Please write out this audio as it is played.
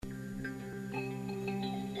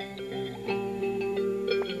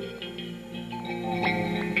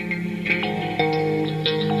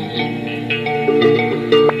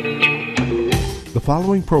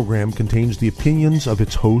following program contains the opinions of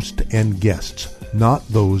its host and guests, not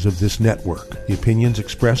those of this network. The opinions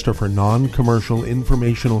expressed are for non-commercial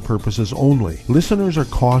informational purposes only. Listeners are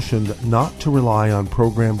cautioned not to rely on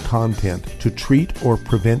program content to treat or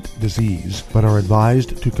prevent disease, but are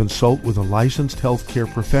advised to consult with a licensed healthcare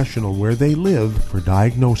professional where they live for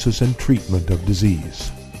diagnosis and treatment of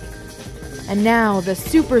disease. And now, the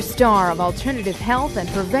superstar of alternative health and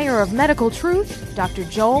purveyor of medical truth, Dr.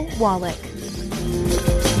 Joel Wallach.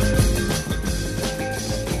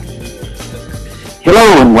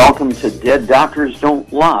 Hello and welcome to Dead Doctors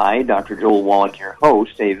Don't Lie. Dr. Joel Wallach, your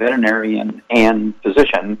host, a veterinarian and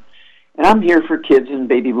physician. And I'm here for kids and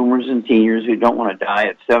baby boomers and seniors who don't want to die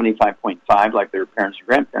at 75.5 like their parents or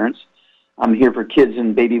grandparents. I'm here for kids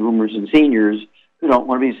and baby boomers and seniors who don't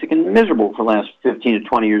want to be sick and miserable for the last 15 to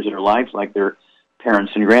 20 years of their life like their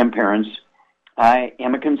parents and grandparents. I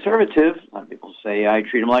am a conservative. A lot of people say I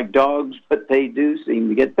treat them like dogs, but they do seem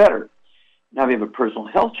to get better. Now, if you have a personal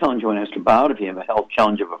health challenge you want to ask about, if you have a health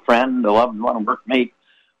challenge of a friend, a loved one, a workmate,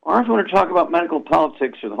 or if you want to talk about medical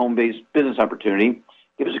politics or the home-based business opportunity,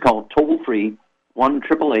 give us a call toll-free,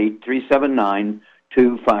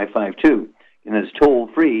 1-888-379-2552. And that's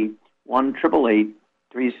toll-free,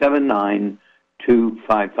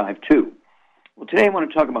 1-888-379-2552. Well, today I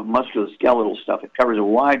want to talk about musculoskeletal stuff. It covers a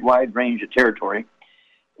wide range of territory.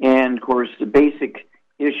 And, of course, the basic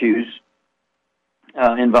issues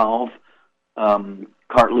involve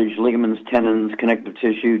cartilage, ligaments, tendons, connective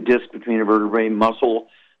tissue, disc between the vertebrae, muscle,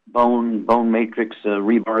 bone matrix,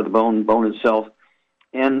 rebar of the bone itself,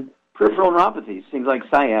 and peripheral neuropathies, things like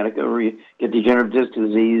sciatica, where you get degenerative disc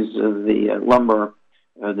disease of the lumbar,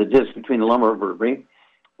 the disc between the lumbar vertebrae,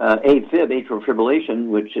 AFib, atrial fibrillation,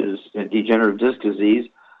 which is a degenerative disc disease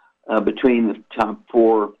between the top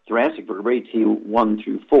four thoracic vertebrae, T1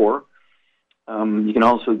 through 4. You can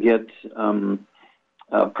also get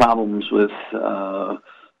problems with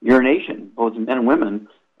urination, both in men and women,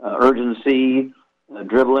 urgency,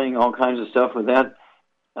 dribbling, all kinds of stuff with that,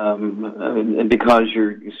 because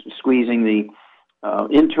you're squeezing the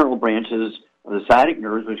internal branches of the sciatic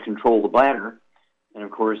nerves, which control the bladder, and, of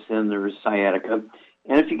course, then there's sciatica.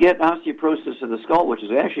 And if you get osteoporosis of the skull, which is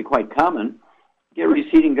actually quite common, you get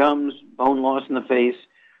receding gums, bone loss in the face,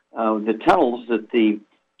 the tunnels that the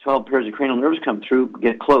 12 pairs of cranial nerves come through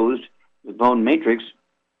get closed with bone matrix,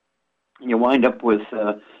 and you wind up with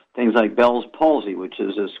things like Bell's palsy, which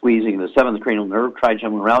is a squeezing of the 7th cranial nerve,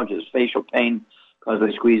 trigeminal neuralgia is facial pain caused by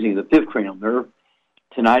squeezing of the 5th cranial nerve,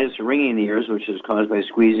 tinnitus or ringing in the ears, which is caused by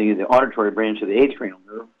squeezing of the auditory branch of the 8th cranial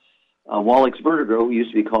nerve, Wallach's vertigo, used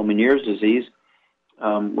to be called Meniere's disease,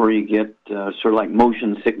 where you get sort of like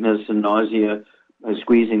motion sickness and nausea by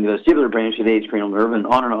squeezing the vestibular branch of the 8th cranial nerve, and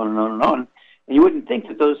on and on and on and on. And you wouldn't think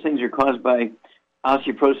that those things are caused by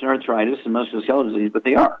osteoporosis and arthritis and musculoskeletal disease, but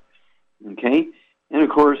they are. Okay? And,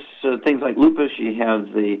 of course, things like lupus, you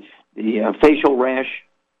have the facial rash,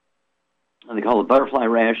 and they call it butterfly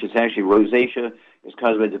rash. It's actually rosacea. It's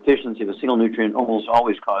caused by deficiency of a single nutrient, almost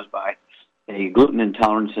always caused by a gluten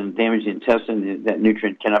intolerance and damage the intestine. That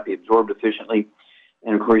nutrient cannot be absorbed efficiently.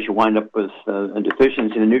 And, of course, you wind up with a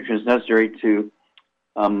deficiency in the nutrients necessary to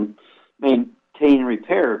maintain and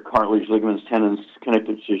repair cartilage, ligaments, tendons,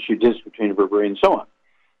 connective tissue, disc between the vertebrae, and so on.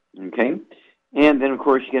 Okay? And then, of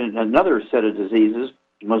course, you get another set of diseases,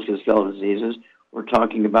 musculoskeletal diseases. We're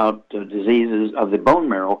talking about diseases of the bone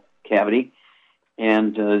marrow cavity,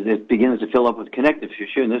 and it begins to fill up with connective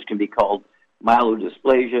tissue, and this can be called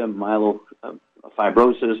myelodysplasia,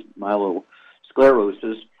 myelofibrosis,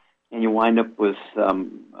 myelosclerosis, and you wind up with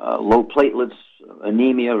low platelets,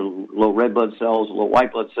 anemia, low red blood cells, low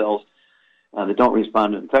white blood cells that don't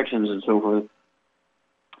respond to infections and so forth.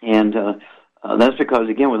 And that's because,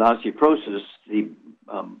 again, with osteoporosis, the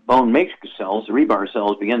bone matrix cells, the rebar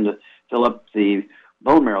cells, begin to fill up the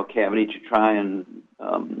bone marrow cavity to try and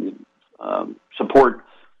support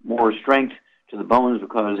more strength to the bones,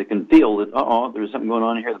 because it can feel that, there's something going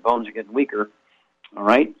on here, the bones are getting weaker, all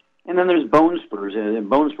right? And then there's bone spurs, and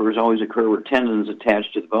bone spurs always occur where tendons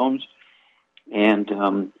attach to the bones, and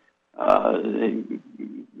you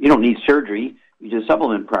don't need surgery, you just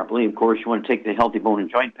supplement properly. Of course, you want to take the Healthy Bone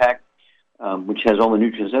and Joint Pack, which has all the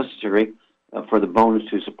nutrients necessary for the bones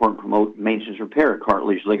to support and promote maintenance repair,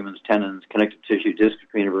 cartilage, ligaments, tendons, connective tissue, disc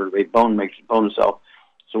between the vertebrae, bone matrix, bone itself.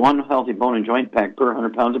 So one Healthy Bone and Joint Pack per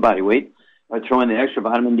 100 pounds of body weight. I would throw in the extra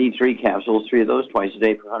vitamin D3 capsules, 3 of those twice a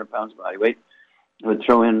day per 100 pounds of body weight. I would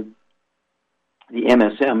throw in the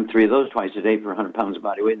MSM, 3 of those twice a day per 100 pounds of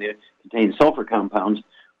body weight. They contain sulfur compounds,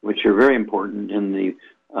 which are very important in the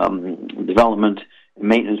development and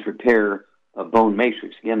maintenance repair of bone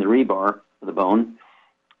matrix, again, the rebar of the bone.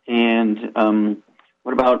 And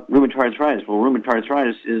What about rheumatoid arthritis? Well, rheumatoid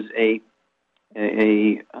arthritis is a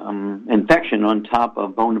infection on top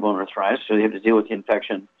of bone-to-bone arthritis, so you have to deal with the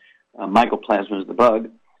infection. Mycoplasma is the bug,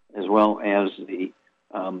 as well as the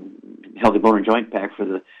healthy bone and joint pack for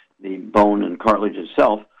the bone and cartilage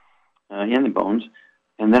itself in the bones.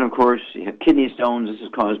 And then, of course, you have kidney stones. This is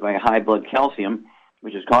caused by high blood calcium,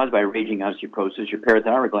 which is caused by raging osteoporosis. Your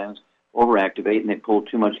parathyroid glands overactivate, and they pull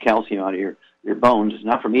too much calcium out of your bones. It's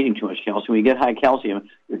not from eating too much calcium. When you get high calcium,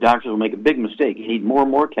 your doctors will make a big mistake. You need more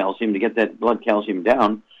and more calcium to get that blood calcium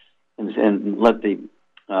down and let the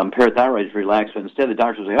parathyroids relax. But instead, the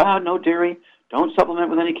doctors will say, no dairy, don't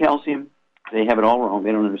supplement with any calcium. They have it all wrong.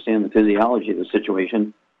 They don't understand the physiology of the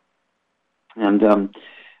situation. And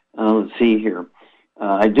let's see here.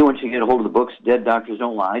 I do want you to get a hold of the books. Dead Doctors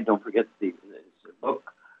Don't Lie. Don't forget the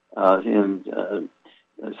book and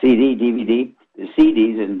CD, DVD. The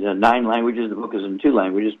CD's in 9 languages. The book is in 2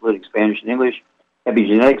 languages, split Spanish and English.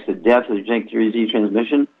 Epigenetics, The Death of the Genetic Theory of Disease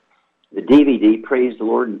Transmission. The DVD, Praise the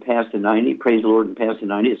Lord and Pass to 90. Praise the Lord and Pass to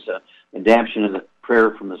 90. It's an adaptation of the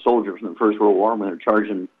prayer from the soldier from the First World War when they're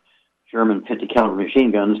charging German 50-caliber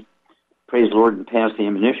machine guns. Praise the Lord and Pass the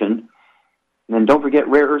ammunition. And then don't forget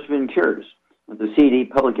Rare Earths and Cures. With the CD,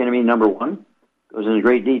 Public Enemy #1, goes into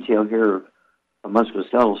great detail here of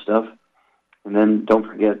musculoskeletal stuff. And then don't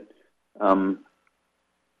forget, let's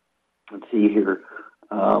see here,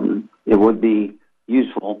 it would be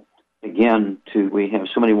useful, again, we have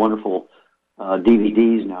so many wonderful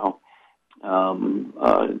DVDs now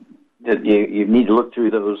that you need to look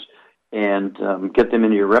through those and get them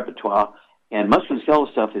into your repertoire. And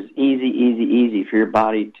musculoskeletal stuff is easy for your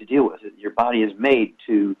body to deal with. Your body is made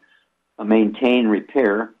to maintain,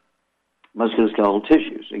 repair musculoskeletal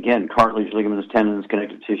tissues. Again, cartilage, ligaments, tendons,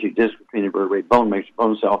 connective tissue, disc between the vertebrae, bone makes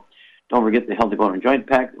bone cell. Don't forget the Healthy Bone and Joint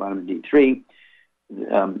Pack, vitamin D3,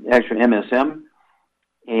 extra MSM.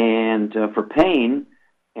 And for pain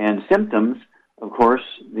and symptoms, of course,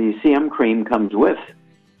 the CM cream comes with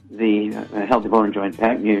the Healthy Bone and Joint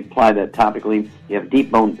Pack. You apply that topically. You have deep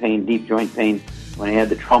bone pain, deep joint pain. When I add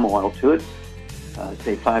the trauma oil to it,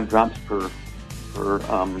 say 5 drops per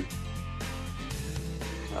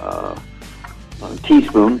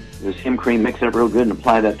teaspoon. The CM cream, mix it up real good and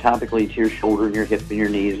apply that topically to your shoulder and your hip and your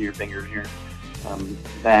knees and your fingers and your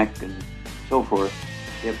back and so forth.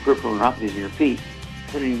 If you have peripheral neuropathies in your feet,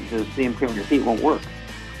 putting the CM cream on your feet won't work.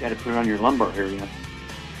 You got to put it on your lumbar area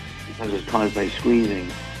because it's caused by squeezing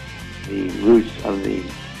the roots of the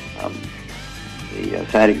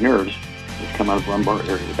sciatic nerves which come out of the lumbar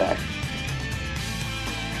area of the back.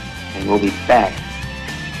 And we'll be back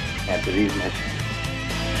after these messages.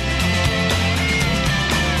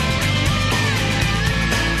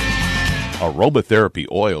 Aromatherapy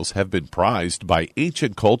oils have been prized by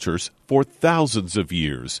ancient cultures for thousands of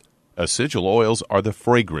years. Essential oils are the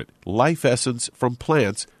fragrant life essence from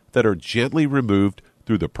plants that are gently removed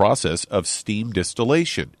through the process of steam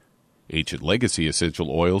distillation. Ancient Legacy essential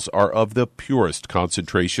oils are of the purest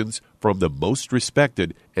concentrations from the most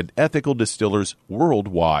respected and ethical distillers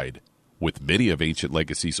worldwide, with many of Ancient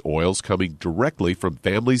Legacy's oils coming directly from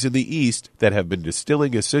families in the East that have been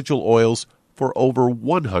distilling essential oils for over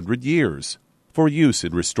 100 years, for use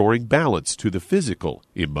in restoring balance to the physical,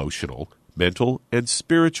 emotional, mental, and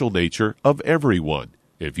spiritual nature of everyone.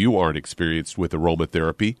 If you aren't experienced with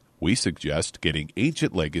aromatherapy, we suggest getting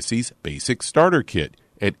Ancient Legacy's Basic Starter Kit,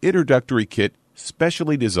 an introductory kit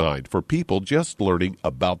specially designed for people just learning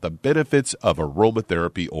about the benefits of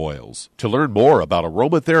aromatherapy oils. To learn more about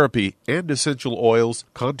aromatherapy and essential oils,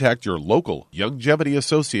 contact your local Youngevity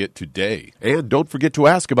associate today. And don't forget to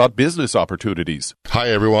ask about business opportunities. Hi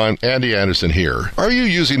everyone, Andy Anderson here. Are you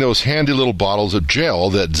using those handy little bottles of gel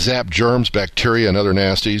that zap germs, bacteria, and other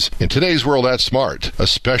nasties? In today's world, that's smart,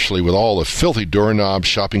 especially with all the filthy doorknobs,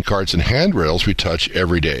 shopping carts, and handrails we touch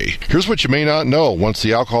every day. Here's what you may not know. Once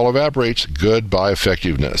the alcohol evaporates, goodbye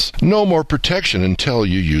effectiveness. No more protection until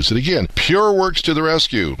you use it again. PureWorks to the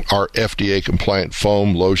rescue. Our FDA-compliant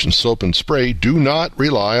foam, lotion, soap, and spray do not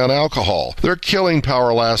rely on alcohol. Their killing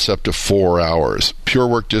power lasts up to 4 hours.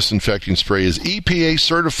 PureWorks disinfecting spray is EPA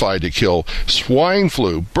certified to kill swine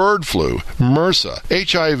flu, bird flu, MRSA,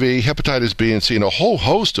 HIV, hepatitis B and C, and a whole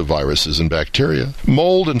host of viruses and bacteria.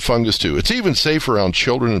 Mold and fungus too. It's even safe around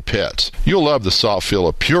children and pets. You'll love the soft feel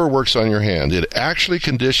of PureWorks on your hand. It actually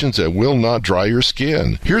conditions and will not dry your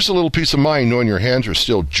skin. Here's a little peace of mind knowing your hands are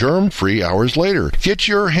still germ-free hours later. Get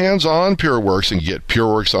your hands on PureWorks and get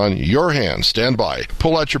PureWorks on your hands. Stand by.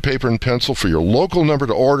 Pull out your paper and pencil for your local number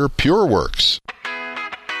to order PureWorks.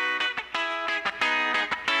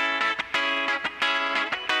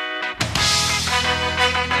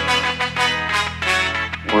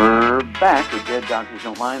 We're back with Dead Doctors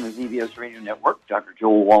Don't Lie on the ZBS Radio Network. Dr.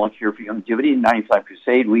 Joel Wallach here for Youngevity and 95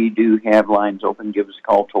 Crusade. We do have lines open. Give us a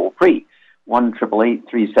call toll-free,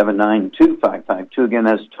 1-888-379-2552. Again,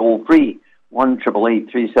 that's toll-free,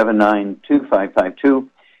 1-888-379-2552.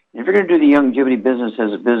 If you're going to do the Youngevity business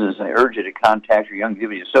as a business, I urge you to contact your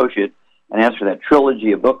Youngevity associate and ask for that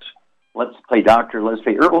trilogy of books, Let's Play Doctor, Let's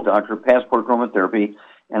Play Herbal Doctor, Passport Aromatherapy,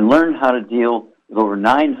 and learn how to deal with over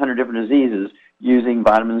 900 different diseases using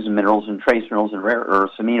vitamins and minerals and trace minerals and rare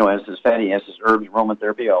earths, amino acids, fatty acids, herbs,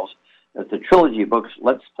 aromatherapy oils. That's the trilogy of books,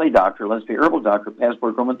 Let's Play Doctor, Let's Play Herbal Doctor,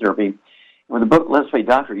 Passport Aromatherapy. And with the book, Let's Play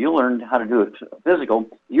Doctor, you'll learn how to do it physical.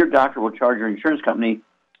 Your doctor will charge your insurance company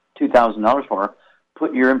 $2,000 for.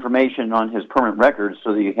 Put your information on his permanent record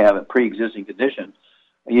so that you have a pre-existing condition.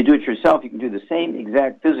 You do it yourself. You can do the same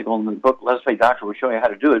exact physical. In the book, Let's Play Doctor will show you how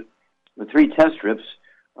to do it with 3 test strips,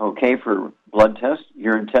 okay, for blood test,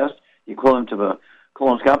 urine test, the equivalent of a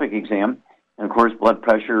colonoscopic exam, and, of course, blood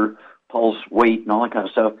pressure, pulse, weight, and all that kind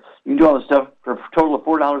of stuff. You can do all this stuff for a total of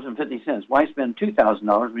 $4.50. Why spend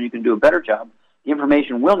 $2,000 when you can do a better job? The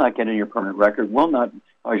information will not get in your permanent record, will not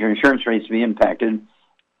cause your insurance rates to be impacted,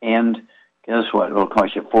 and guess what? It will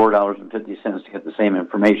cost you $4.50 to get the same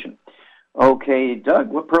information. Okay, Doug,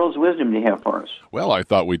 what pearls of wisdom do you have for us? Well, I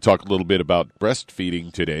thought we'd talk a little bit about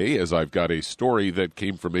breastfeeding today, as I've got a story that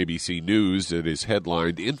came from ABC News that is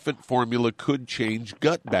headlined, Infant Formula Could Change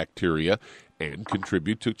Gut Bacteria and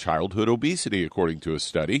Contribute to Childhood Obesity, according to a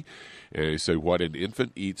study. And they say what an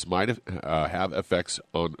infant eats might have effects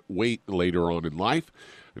on weight later on in life.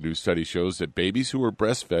 A new study shows that babies who were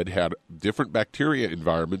breastfed had different bacteria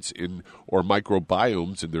environments or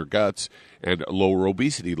microbiomes in their guts and lower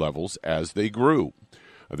obesity levels as they grew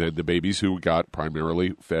than the babies who got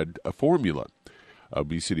primarily fed a formula.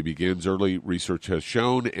 Obesity begins early, research has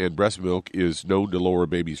shown, and breast milk is known to lower a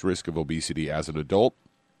baby's risk of obesity as an adult.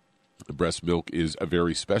 Breast milk is a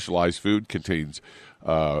very specialized food, contains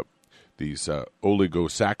these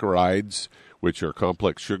oligosaccharides, which are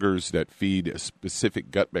complex sugars that feed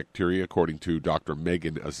specific gut bacteria, according to Dr.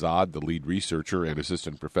 Megan Azad, the lead researcher and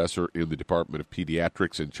assistant professor in the Department of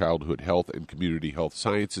Pediatrics and Childhood Health and Community Health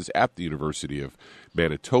Sciences at the University of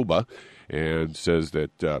Manitoba, and says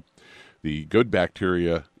that the good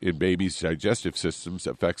bacteria in babies' digestive systems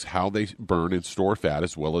affects how they burn and store fat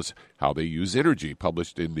as well as how they use energy,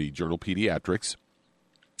 published in the journal Pediatrics.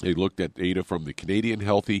 They looked at data from the Canadian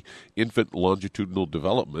Healthy Infant Longitudinal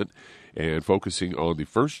Development and focusing on the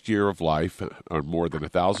first year of life on more than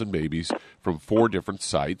 1,000 babies from 4 different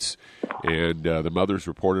sites. And the mothers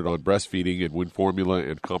reported on breastfeeding and when formula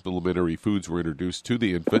and complementary foods were introduced to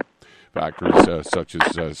the infant. Factors such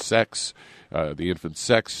as sex, the infant's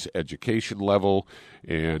sex, education level,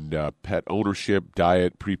 and pet ownership,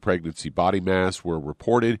 diet, pre-pregnancy body mass were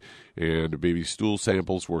reported, and the baby's stool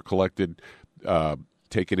samples were collected,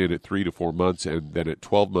 taken in at 3 to 4 months, and then at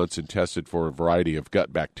 12 months and tested for a variety of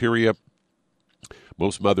gut bacteria.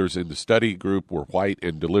 Most mothers in the study group were white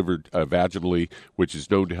and delivered vaginally, which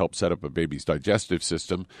is known to help set up a baby's digestive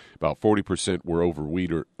system. About 40% were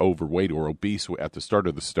overweight or obese at the start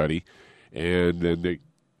of the study. And then they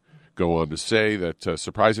go on to say that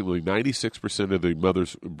surprisingly 96% of the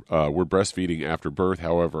mothers were breastfeeding after birth.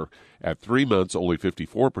 However, at 3 months, only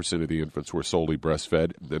 54% of the infants were solely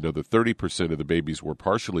breastfed. Another 30% of the babies were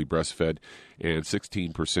partially breastfed, and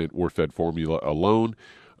 16% were fed formula alone.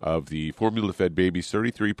 Of the formula-fed babies,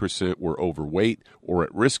 33% were overweight or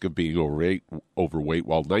at risk of being overweight,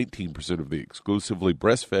 while 19% of the exclusively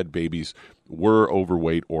breastfed babies were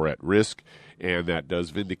overweight or at risk. And that does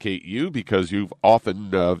vindicate you because you've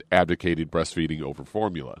often advocated breastfeeding over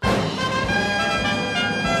formula.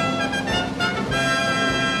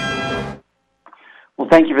 Well,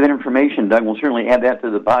 thank you for that information, Doug. We'll certainly add that to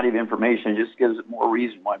the body of information. It just gives it more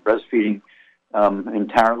reason why breastfeeding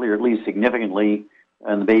entirely or at least significantly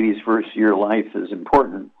in the baby's first year of life is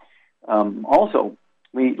important. Also,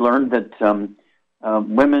 we learned that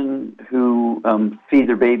women who feed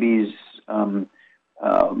their babies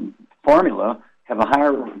formula have a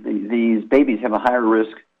higher, these babies have a higher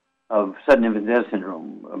risk of sudden infant death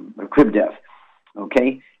syndrome, crib death,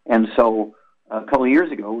 okay? And so a couple of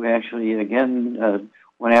years ago, we actually, again,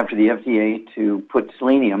 went after the FDA to put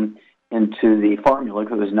selenium into the formula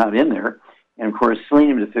because it was not in there. And, of course,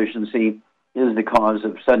 selenium deficiency is the cause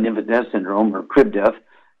of sudden infant death syndrome or crib death.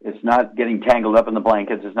 It's not getting tangled up in the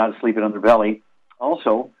blankets. It's not sleeping on their belly.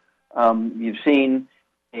 Also, you've seen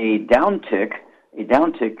a downtick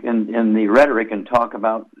in the rhetoric and talk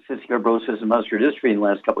about cystic fibrosis and muscular dystrophy in the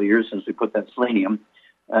last couple of years since we put that selenium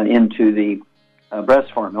into the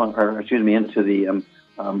breast formula, into the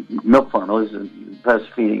milk formula as a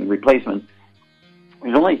breastfeeding replacement.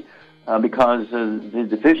 There's only because the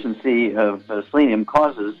deficiency of selenium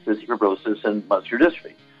causes cystic fibrosis and muscular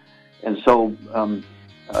dystrophy. And so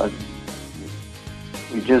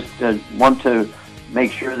we just want to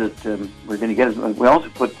make sure that we're going to get we also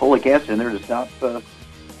put folic acid in there to stop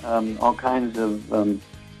all kinds of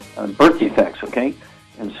birth defects, okay?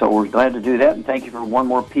 And so we're glad to do that, and thank you for one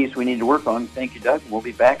more piece we need to work on. Thank you, Doug. We'll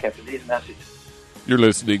be back after these messages. You're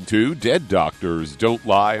listening to Dead Doctors Don't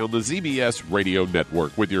Lie on the ZBS Radio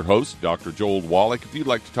Network with your host, Dr. Joel Wallach. If you'd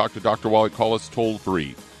like to talk to Dr. Wallach, call us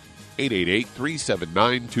toll-free,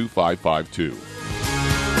 888-379-2552.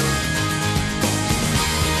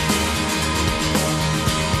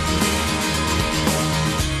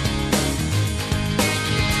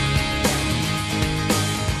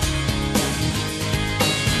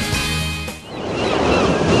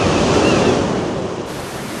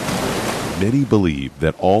 Many believe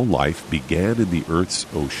that all life began in the Earth's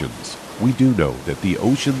oceans. We do know that the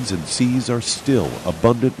oceans and seas are still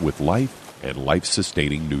abundant with life and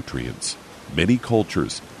life-sustaining nutrients. Many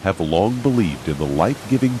cultures have long believed in the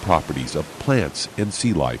life-giving properties of plants and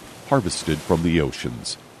sea life harvested from the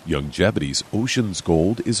oceans. Youngevity's Ocean's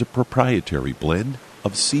Gold is a proprietary blend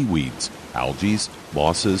of seaweeds, algae,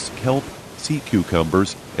 mosses, kelp, sea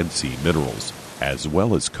cucumbers, and sea minerals, as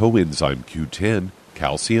well as coenzyme Q10,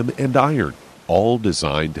 calcium, and iron, all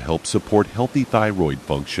designed to help support healthy thyroid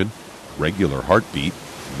function, regular heartbeat,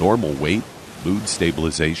 normal weight, mood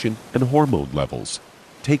stabilization, and hormone levels.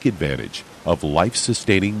 Take advantage of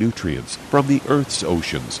life-sustaining nutrients from the Earth's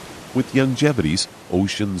oceans with Youngevity's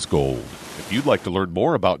Ocean's Gold. If you'd like to learn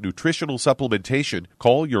more about nutritional supplementation,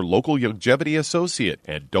 call your local Youngevity associate,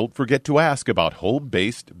 and don't forget to ask about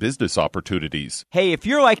home-based business opportunities. Hey, if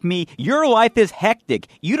you're like me, your life is hectic.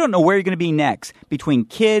 You don't know where you're going to be next. Between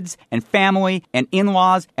kids and family and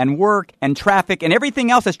in-laws and work and traffic and everything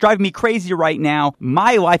else that's driving me crazy right now,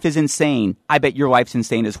 my life is insane. I bet your life's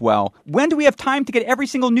insane as well. When do we have time to get every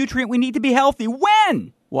single nutrient we need to be healthy?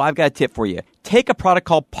 When? Well, I've got a tip for you. Take a product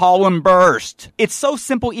called Pollen Burst. It's so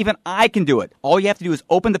simple, even I can do it. All you have to do is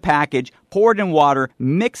open the package, pour it in water,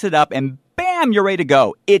 mix it up, and bam, you're ready to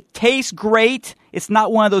go. It tastes great. It's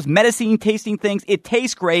not one of those medicine-tasting things. It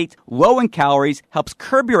tastes great, low in calories, helps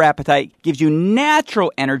curb your appetite, gives you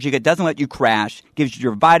natural energy that doesn't let you crash, gives you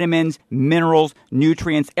your vitamins, minerals,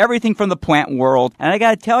 nutrients, everything from the plant world. And I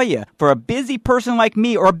got to tell you, for a busy person like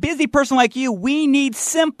me or a busy person like you, we need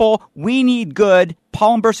simple, we need good.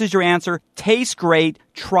 Pollen Burst is your answer. Tastes great.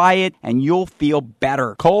 Try it, and you'll feel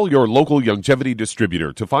better. Call your local Youngevity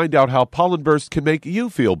distributor to find out how Pollen Burst can make you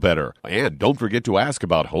feel better. And don't forget to ask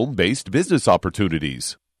about home-based business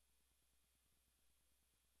opportunities.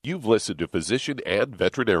 You've listened to physician and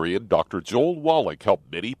veterinarian Dr. Joel Wallach help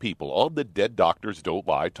many people on the Dead Doctors Don't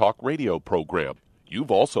Lie talk radio program.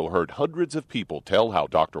 You've also heard hundreds of people tell how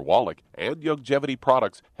Dr. Wallach and Youngevity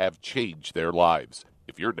products have changed their lives.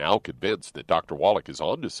 If you're now convinced that Dr. Wallach is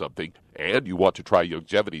onto something and you want to try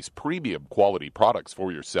Youngevity's premium quality products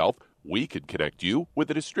for yourself, we can connect you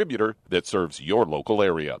with a distributor that serves your local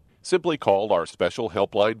area. Simply call our special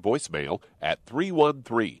helpline voicemail at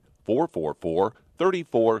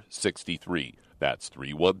 313-444-3463. That's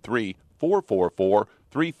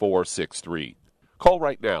 313-444-3463. Call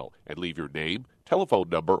right now and leave your name, telephone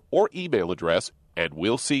number, or email address, and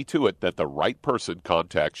we'll see to it that the right person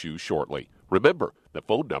contacts you shortly. Remember, the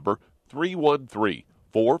phone number,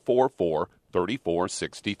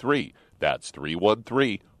 313-444-3463. That's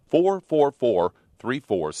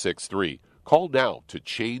 313-444-3463. Call now to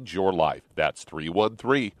change your life. That's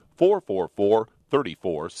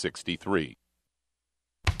 313-444-3463.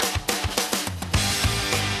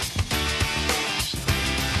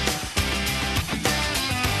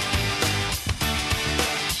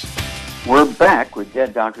 We're back with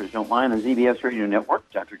Dead Doctors Don't Lie on the ZBS Radio Network.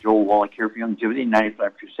 Dr. Joel Wallach here for Youngevity,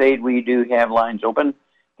 95 Crusade. We do have lines open.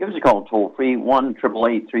 Give us a call toll-free,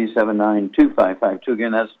 1-888-379-2552.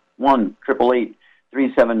 Again, that's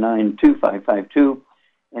 1-888-379-2552.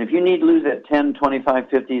 And if you need to lose that 10, 25,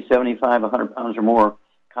 50, 75, 100 pounds or more,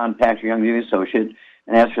 contact your Youngevity associate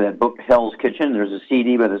and ask for that book, Hell's Kitchen. There's a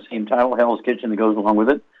CD by the same title, Hell's Kitchen, that goes along with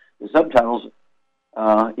it. The subtitles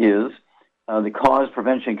is the cause,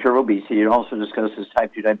 prevention, and cure of obesity. It also discusses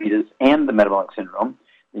type 2 diabetes and the metabolic syndrome.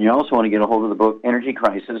 And you also want to get a hold of the book, Energy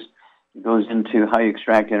Crisis. It goes into how you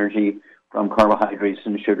extract energy from carbohydrates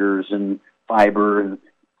and sugars and fiber and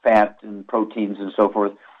fat and proteins and so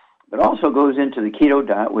forth. But also goes into the keto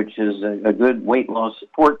diet, which is a good weight loss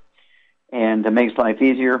support and makes life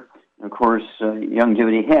easier. And of course,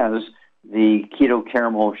 Youngevity has the keto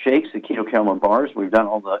caramel shakes, the keto caramel bars. We've done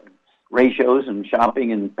all the ratios and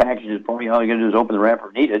shopping and packages for you. All you got to do is open the wrapper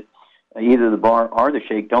and eat it. either the bar or the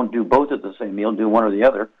shake. Don't do both at the same meal. Do one or the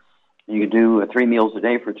other. You could do 3 meals a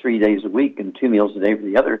day for 3 days a week and 2 meals a day for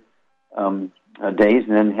the other days,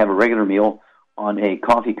 and then have a regular meal on a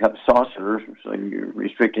coffee cup saucer, so you're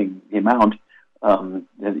restricting the amount,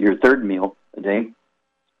 your third meal a day.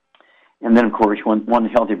 And then, of course, one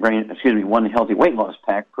healthy weight loss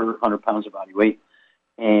pack per 100 pounds of body weight,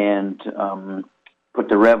 and put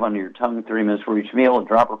the Rev under your tongue 30 minutes for each meal, a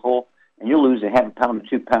dropper full, and you'll lose a half a pound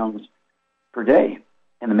to 2 pounds per day.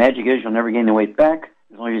 And the magic is you'll never gain the weight back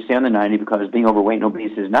as long as you stay on the 90, because being overweight and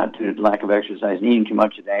obese is not due to lack of exercise and eating too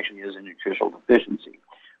much. It actually is a nutritional deficiency.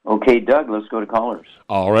 Okay, Doug, let's go to callers.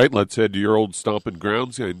 All right, let's head to your old stomping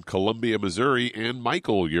grounds in Columbia, Missouri. And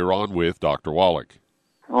Michael, you're on with Dr. Wallach.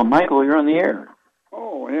 Well, Michael, you're on the air.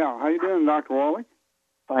 Oh, yeah. How you doing, Dr. Wallach?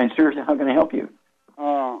 Fine, sir. How can I help you?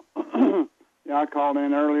 Yeah, I called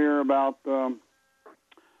in earlier about,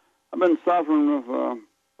 I've been suffering with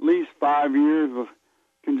at least 5 years of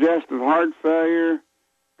congestive heart failure,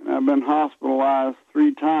 and I've been hospitalized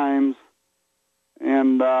 3 times,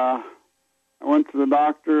 and I went to the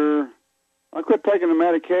doctor. I quit taking the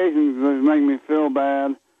medications because it was making me feel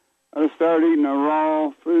bad. I just started eating a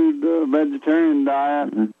raw food, vegetarian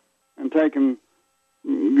diet, and taking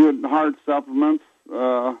good heart supplements.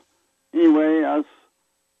 Anyway, I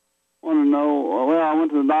want to know, well, I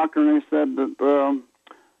went to the doctor and they said that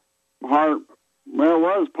my heart,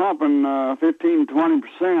 was pumping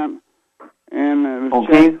 15-20%. And it was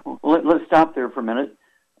okay, let's stop there for a minute.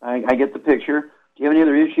 I get the picture. Do you have any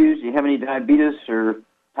other issues? Do you have any diabetes or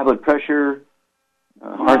high blood pressure,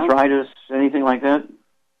 arthritis, anything like that?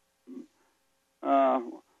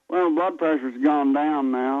 Well, blood pressure's gone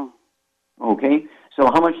down now. Okay. So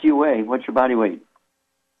how much do you weigh? What's your body weight?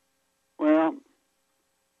 Well,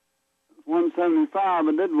 175.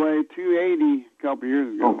 I did weigh 280 a couple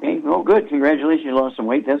years ago. Okay. Oh, good. Congratulations. You lost some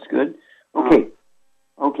weight. That's good. Okay.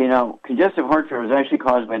 Okay. Now, congestive heart failure is actually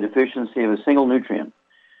caused by deficiency of a single nutrient.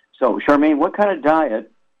 So, Charmaine, what kind of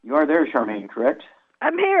diet? You are there, Charmaine, correct?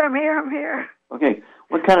 I'm here. Okay.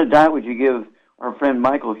 What kind of diet would you give our friend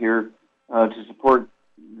Michael here to support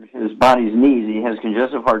his body's needs? He has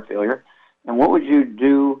congestive heart failure. And what would you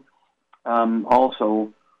do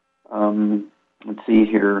also, let's see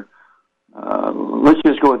here, let's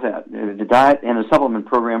just go with that, the diet and the supplement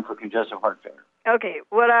program for congestive heart failure. Okay,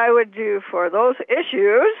 what I would do for those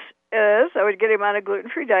issues is I would get him on a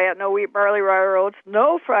gluten-free diet, no wheat, barley, rye, or oats,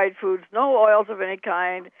 no fried foods, no oils of any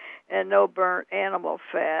kind, and no burnt animal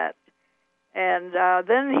fat. And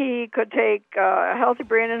then he could take a healthy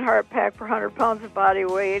brain and heart pack per 100 pounds of body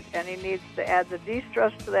weight, and he needs to add the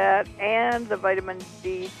D-stress to that and the vitamin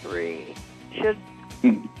D3.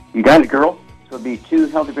 You got it, girl. So it'd be 2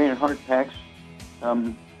 healthy brain and heart packs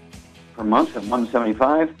per month at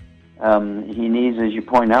 $175. He needs, as you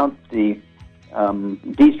point out, the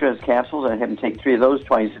D-stress capsules. I have him take 3 of those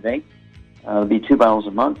twice a day. It'll be 2 bottles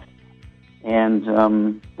a month. And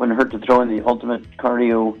wouldn't hurt to throw in the Ultimate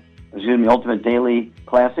Daily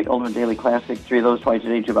Classic, 3 of those twice a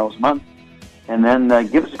day, 2 bottles a month. And then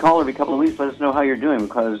give us a call every couple of weeks. Let us know how you're doing,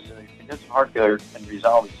 because congestive heart failure can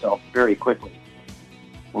resolve itself very quickly.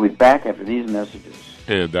 We'll be back after these messages.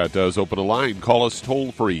 And that does open a line. Call us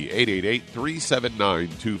toll-free,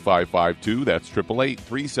 888-379-2552. That's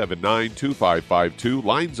 888-379-2552.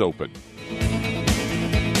 Lines open.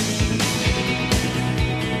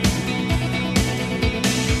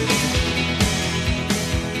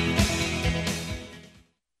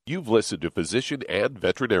 You've listened to physician and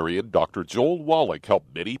veterinarian Dr. Joel Wallach help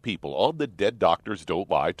many people on the Dead Doctors Don't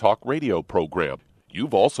Lie talk radio program.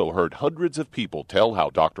 You've also heard hundreds of people tell how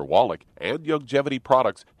Dr. Wallach and Youngevity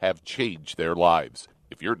products have changed their lives.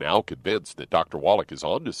 If you're now convinced that Dr. Wallach is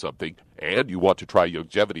onto something and you want to try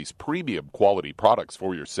Youngevity's premium quality products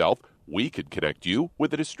for yourself, we can connect you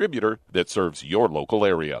with a distributor that serves your local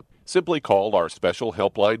area. Simply call our special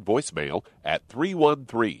helpline voicemail at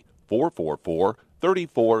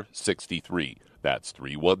 313-444-3463. That's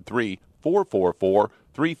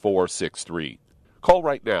 313-444-3463. Call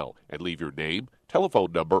right now and leave your name,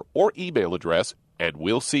 telephone number, or email address, and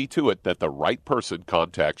we'll see to it that the right person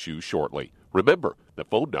contacts you shortly. Remember, the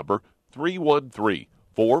phone number,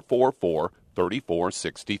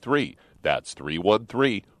 313-444-3463. That's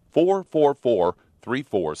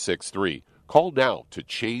 313-444-3463. Call now to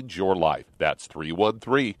change your life. That's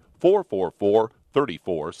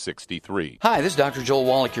 313-444-3463. Hi, this is Dr. Joel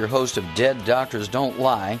Wallach, your host of Dead Doctors Don't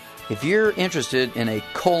Lie. If you're interested in a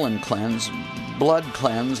colon cleanse, blood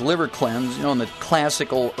cleanse, liver cleanse, in the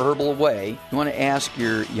classical herbal way, you want to ask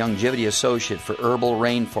your Youngevity associate for Herbal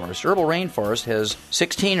Rainforest. Herbal Rainforest has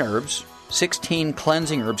 16 herbs, 16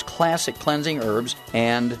 cleansing herbs, classic cleansing herbs,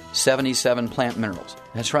 and 77 plant minerals.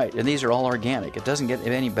 That's right, and these are all organic. It doesn't get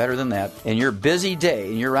any better than that. In your busy day,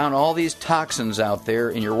 and you're around all these toxins out there,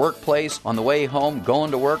 in your workplace, on the way home,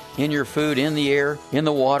 going to work, in your food, in the air, in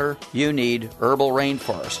the water, you need Herbal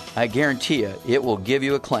Rainforest. I guarantee you, it will give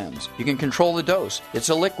you a cleanse. You can control the dose. It's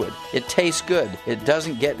a liquid. It tastes good. It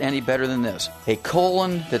doesn't get any better than this. A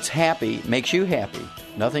colon that's happy makes you happy.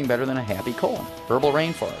 Nothing better than a happy colon. Herbal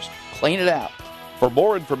Rainforest. Clean it out. For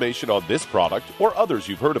more information on this product or others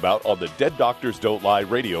you've heard about on the Dead Doctors Don't Lie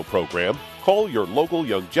radio program, call your local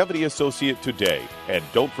Youngevity associate today. And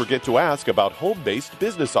don't forget to ask about home-based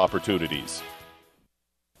business opportunities.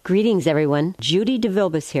 Greetings, everyone. Judy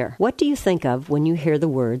DeVilbus here. What do you think of when you hear the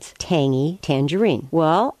words tangy tangerine?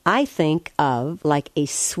 Well, I think of like a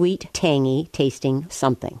sweet, tangy tasting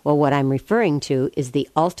something. Well, what I'm referring to is the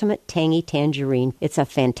Ultimate Tangy Tangerine. It's a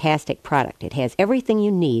fantastic product. It has everything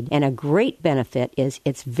you need, and a great benefit is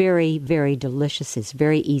it's very, very delicious. It's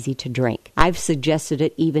very easy to drink. I've suggested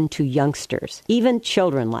it even to youngsters. Even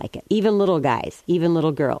children like it. Even little guys. Even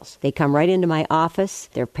little girls. They come right into my office.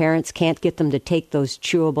 Their parents can't get them to take those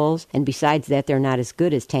chewables, and besides that, they're not as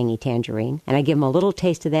good as Tangy Tangerine. And I give them a little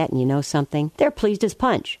taste of that, and you know something? They're pleased as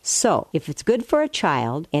punch. So, if it's good for a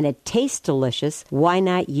child and it tastes delicious, why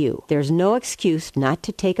not you? There's no excuse not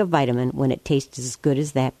to take a vitamin when it tastes as good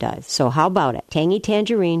as that does. So how about it? Tangy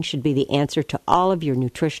Tangerine should be the answer to all of your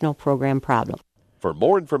nutritional program problems. For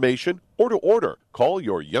more information or to order, call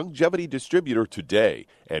your Youngevity distributor today.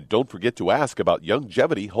 And don't forget to ask about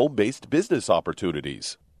Youngevity home-based business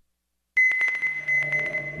opportunities.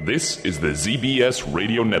 This is the ZBS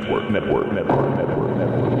Radio Network.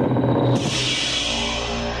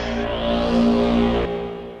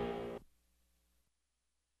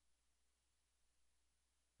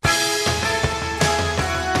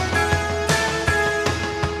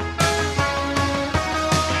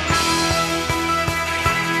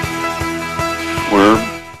 We're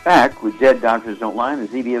back with Dead Doctors Don't Lie on the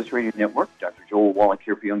ZBS Radio Network. Dr. Joel Wallach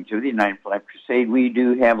here for Youngevity, 9 for Life Crusade. We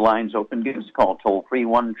do have lines open. Give us a call, toll-free,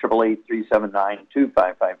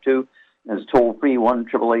 1-888-379-2552. That's toll-free,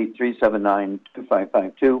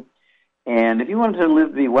 1-888-379-2552. And if you wanted to live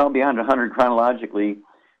to be well beyond 100 chronologically,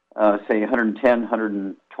 say 110,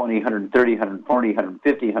 120, 130, 140,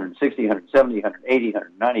 150, 160, 170, 180,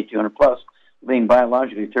 190, 200 plus, being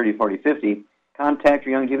biologically 30, 40, 50, contact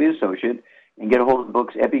your Youngevity associate and get a hold of the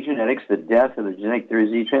books Epigenetics, The Death of the Genetic Theory of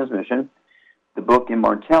Disease Transmission, the book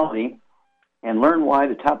Immortality, and learn why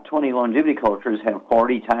the top 20 longevity cultures have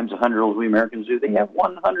 40 times 100 olds we Americans do. They have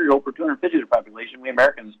 100 old per 250 of the population. We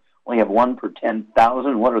Americans only have 1 per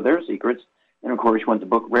 10,000. What are their secrets? And, of course, you want the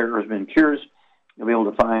book Rare Herbs and Cures. You'll be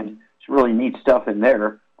able to find some really neat stuff in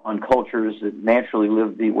there on cultures that naturally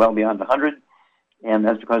live well beyond 100, and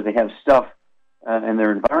that's because they have stuff in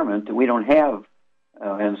their environment that we don't have.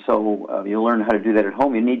 And so you'll learn how to do that at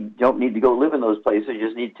home. You don't need to go live in those places. You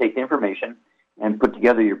just need to take the information and put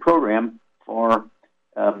together your program for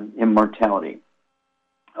immortality.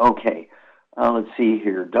 Okay, let's see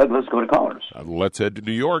here. Doug, let's go to callers. Let's head to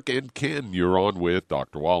New York. And Ken, you're on with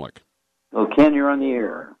Dr. Wallach. Well, Ken, you're on the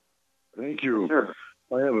air. Thank you. Sure.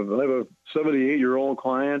 I have a 78-year-old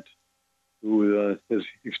client who is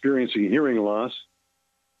experiencing hearing loss,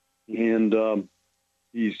 and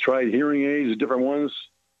he's tried hearing aids, different ones.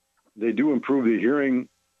 They do improve the hearing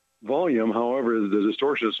volume. However, the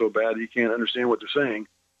distortion is so bad he can't understand what they're saying.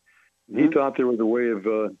 He thought there was a way of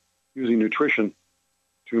using nutrition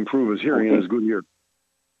to improve his hearing and his good ear.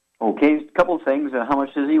 Okay, a couple of things. How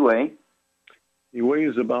much does he weigh? He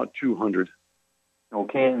weighs about 200.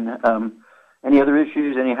 Okay, and any other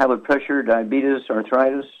issues? Any high blood pressure, diabetes,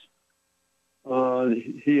 arthritis?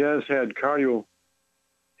 He has had cardio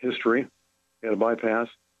history, had a bypass,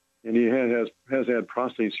 and he has had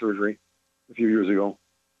prostate surgery a few years ago.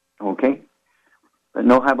 Okay, but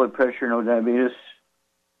no high blood pressure, no diabetes?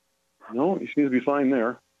 No, he seems to be fine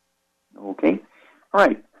there. Okay, all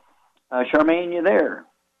right. Charmaine, you there?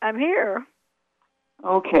 I'm here.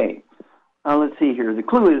 Okay, let's see here. The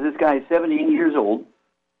clue is this guy is 78 years old,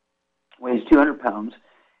 weighs 200 pounds,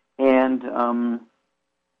 and,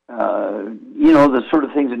 the sort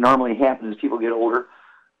of things that normally happen as people get older.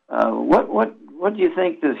 What do you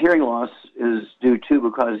think this hearing loss is due to?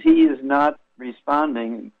 Because he is not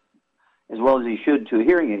responding as well as he should to a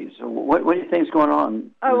hearing aid. So what do you think is going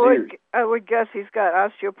on? I would guess he's got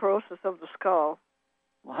osteoporosis of the skull.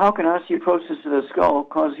 Well, how can osteoporosis of the skull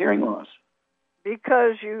cause hearing loss?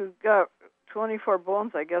 Because you got 24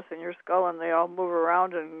 bones, I guess, in your skull, and they all move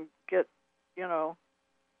around and get,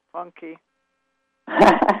 funky.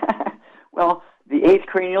 Well, the eighth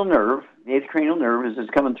cranial nerve as it's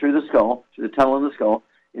coming through the skull, through the tunnel in the skull,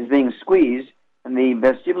 is being squeezed, and the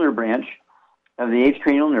vestibular branch of the eighth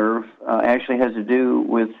cranial nerve actually has to do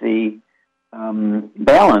with the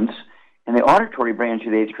balance, and the auditory branch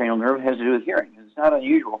of the eighth cranial nerve has to do with hearing. It's not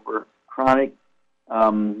unusual for chronic,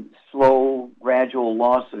 slow, gradual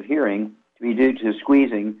loss of hearing to be due to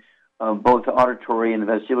squeezing of both the auditory and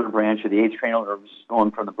the vestibular branch of the eighth cranial nerves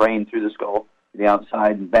going from the brain through the skull to the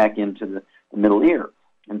outside and back into the middle ear.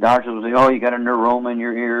 And doctors will say, oh, you got a neuroma in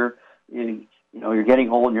your ear, you know, you're getting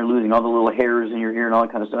old and you're losing all the little hairs in your ear and all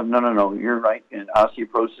that kind of stuff. No, you're right. And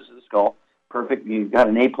osteoporosis of the skull, perfect. You've got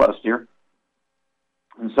an A+ dear.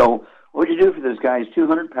 And so what would you do for this guy? He's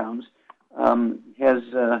 200 pounds, has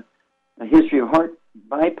a history of heart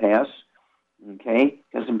bypass, okay,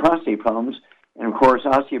 has some prostate problems, and, of course,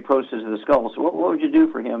 osteoporosis of the skull. So what would you do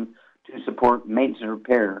for him to support maintenance and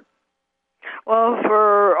repair? Well,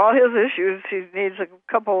 for all his issues, he needs a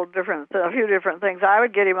few different things. I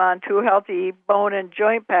would get him on 2 healthy bone and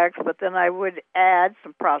joint packs, but then I would add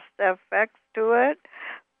some ProstFX to it,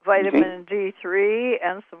 vitamin D3,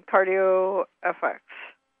 and some Cardio FX.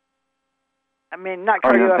 I mean, not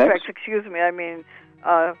Cardio FX, excuse me. I mean,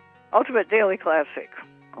 Ultimate Daily Classic.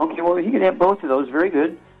 Okay, well, he could have both of those. Very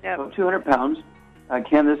good. Yep. So 200 pounds.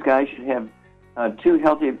 Ken, this guy should have 2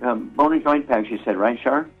 healthy bone and joint packs, you said, right,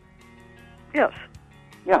 Shar? Yes.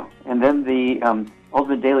 Yeah, and then the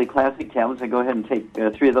Ultimate Daily Classic tablets, I go ahead and take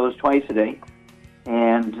 3 of those twice a day.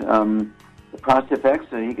 And the ProstFX,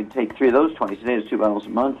 he could take 3 of those twice a day. It's 2 bottles a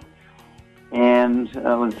month. And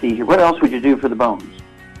let's see here. What else would you do for the bones?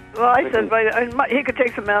 Well, I said he could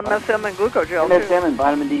take some MSM and glucogel, MSM too. and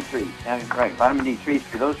vitamin D3. That's right. Vitamin D3, 3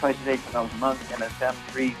 of those twice a day, 2 bottles a month. MSM,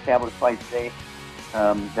 3 tablets twice a day.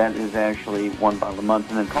 That is actually 1 bottle a month.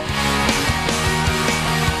 And then call.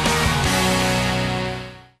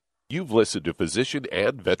 You've listened to physician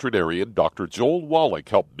and veterinarian Dr. Joel Wallach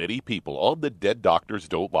help many people on the Dead Doctors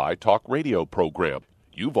Don't Lie talk radio program.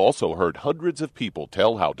 You've also heard hundreds of people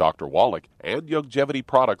tell how Dr. Wallach and Youngevity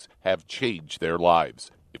products have changed their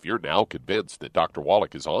lives. If you're now convinced that Dr.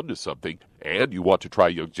 Wallach is onto something and you want to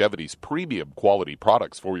try Youngevity's premium quality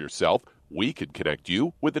products for yourself, we can connect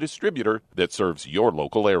you with a distributor that serves your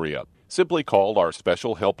local area. Simply call our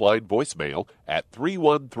special helpline voicemail at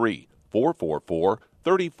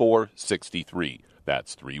 313-444-3463.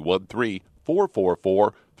 That's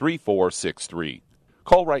 313-444-3463.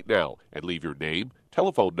 Call right now and leave your name,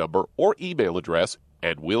 telephone number, or email address,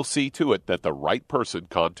 and we'll see to it that the right person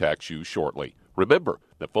contacts you shortly. Remember,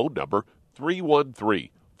 the phone number,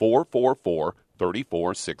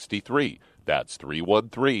 313-444-3463. That's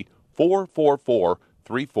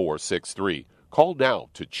 313-444-3463. Call now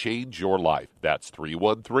to change your life. That's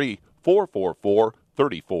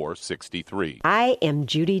 313-444-3463. I am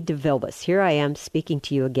Judy DeVilbus. Here I am speaking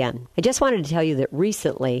to you again. I just wanted to tell you that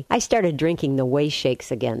recently I started drinking the Whey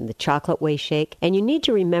Shakes again, the chocolate Whey Shake. And you need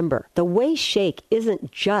to remember, the Whey Shake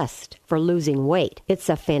isn't just for losing weight. It's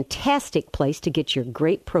a fantastic place to get your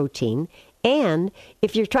great protein. And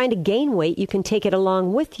if you're trying to gain weight, you can take it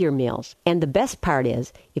along with your meals. And the best part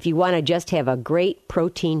is, if you want to just have a great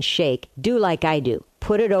protein shake, do like I do.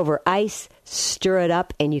 Put it over ice, stir it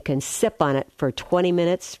up, and you can sip on it for 20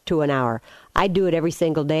 minutes to an hour. I do it every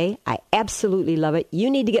single day. I absolutely love it. You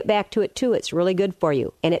need to get back to it, too. It's really good for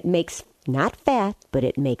you. And it makes not fat, but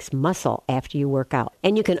it makes muscle after you work out.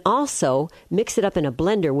 And you can also mix it up in a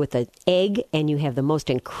blender with an egg, and you have the most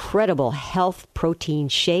incredible health protein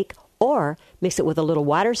shake. Or mix it with a little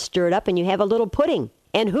water, stir it up, and you have a little pudding.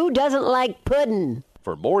 And who doesn't like pudding?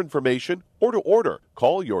 For more information or to order,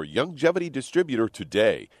 call your Youngevity distributor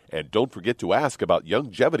today. And don't forget to ask about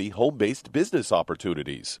Youngevity home-based business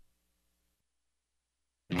opportunities.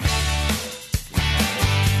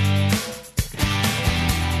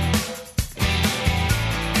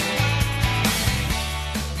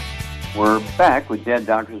 We're back with Dead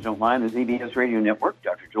Doctors Don't Lie on the ZBS Radio Network.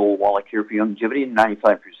 Dr. Joel Wallach here for Youngevity and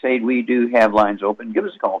 95 Crusade. We do have lines open. Give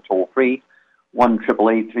us a call toll-free,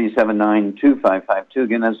 1-888-379-2552.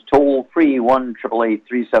 Again, that's toll-free,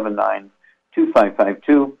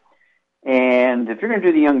 1-888-379-2552. And if you're going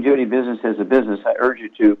to do the Youngevity business as a business, I urge you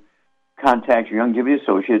to contact your Youngevity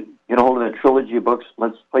associate, get a hold of that trilogy of books,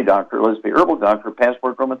 Let's Play Doctor, Let's Be Herbal Doctor,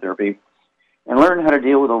 Passport Aromatherapy, and learn how to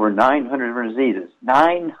deal with over 900 different diseases.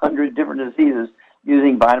 900 different diseases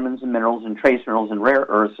using vitamins and minerals and trace minerals and rare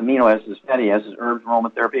earths, amino acids, fatty acids, herbs,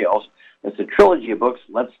 aromatherapy else. That's a trilogy of books.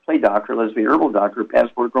 Let's Play Doctor, Let's Be Herbal Doctor,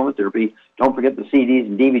 Passport Aromatherapy. Don't forget the CDs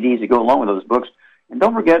and DVDs that go along with those books. And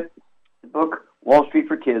don't forget the book, Wall Street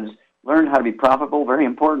for Kids. Learn how to be profitable, very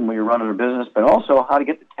important when you're running a business, but also how to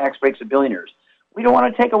get the tax breaks of billionaires. We don't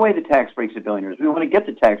want to take away the tax breaks of billionaires. We want to get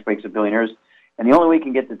the tax breaks of billionaires, and the only way you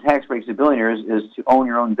can get the tax breaks of billionaires is to own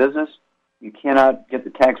your own business. You cannot get the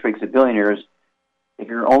tax breaks of billionaires if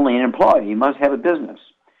you're only an employee. You must have a business.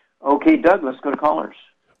 Okay, Doug, let's go to callers.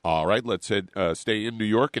 All right, let's stay in New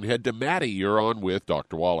York and head to Maddie. You're on with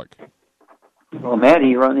Dr. Wallach. Well, Maddie,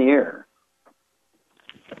 you're on the air.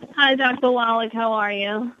 Hi, Dr. Wallach. How are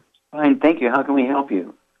you? Fine, thank you. How can we help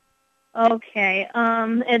you? Okay.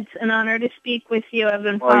 It's an honor to speak with you. I've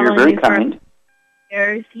been following you're very you kind. for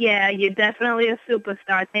years. Yeah, you're definitely a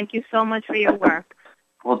superstar. Thank you so much for your work.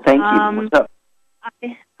 Well, thank you. What's up?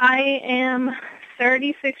 I am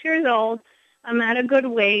 36 years old. I'm at a good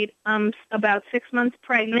weight. I'm about 6 months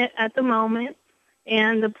pregnant at the moment,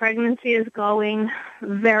 and the pregnancy is going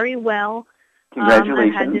very well.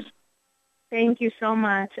 Congratulations. Thank you so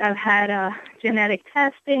much. I've had genetic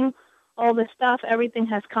testing, all the stuff. Everything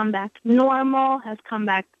has come back normal, has come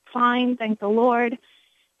back fine, thank the Lord.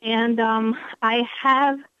 And I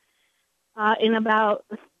have, in about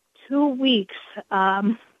 2 weeks,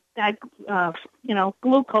 that,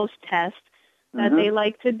 glucose test that they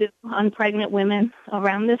like to do on pregnant women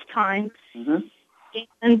around this time.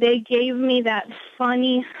 And they gave me that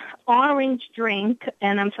funny orange drink,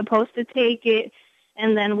 and I'm supposed to take it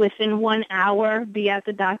and then within 1 hour be at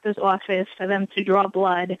the doctor's office for them to draw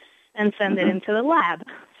blood and send it into the lab.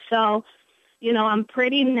 So, I'm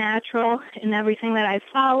pretty natural in everything that I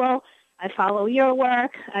follow. I follow your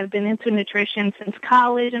work. I've been into nutrition since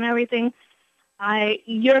college and everything.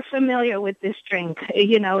 You're familiar with this drink.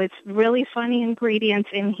 It's really funny ingredients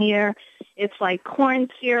in here. It's like corn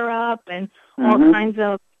syrup and all kinds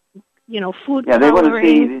of, food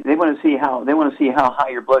coloring. They want to see how high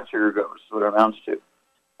your blood sugar goes. What it amounts to.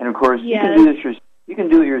 And of course, you can do this. You can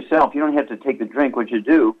do it yourself. You don't have to take the drink. What you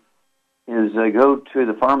do is go to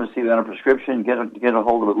the pharmacy without a prescription, get a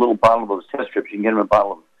hold of a little bottle of those test strips. You can get them a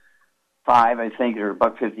bottle of 5, I think, or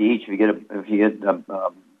 $1.50 each. If you get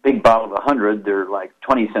a big bottle of 100, they're like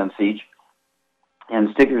 20 cents each. And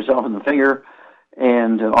stick yourself in the finger,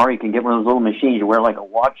 or you can get one of those little machines you wear like a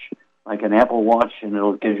watch, like an Apple Watch, and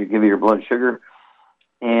it'll give you your blood sugar.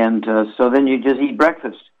 And so then you just eat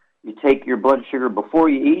breakfast. You take your blood sugar before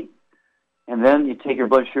you eat, and then you take your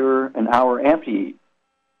blood sugar an hour after you eat.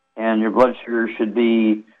 And your blood sugar should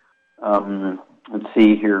be, below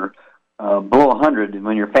 100.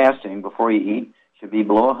 When you're fasting, before you eat, should be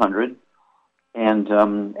below 100. And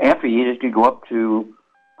after you eat, it could go up to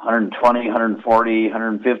 120, 140,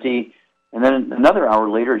 150. And then another hour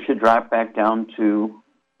later, it should drop back down to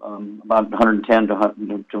about 110 to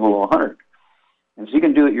below 100. And so you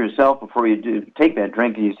can do it yourself before you take that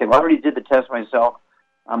drink. And you say, well, I already did the test myself.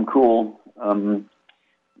 I'm cool.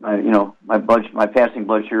 My fasting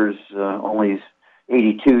blood sugar is only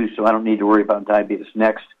 82, so I don't need to worry about diabetes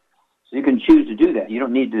next. So you can choose to do that. You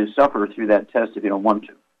don't need to suffer through that test if you don't want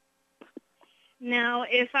to. Now,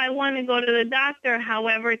 if I want to go to the doctor,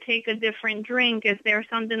 however, take a different drink, is there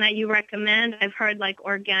something that you recommend? I've heard like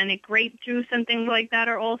organic grape juice and things like that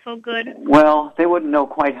are also good. Well, they wouldn't know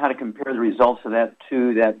quite how to compare the results of that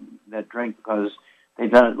to that drink because they've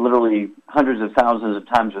done it literally hundreds of thousands of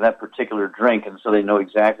times with that particular drink, and so they know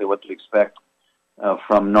exactly what to expect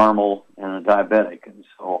from normal and a diabetic. And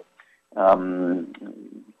so,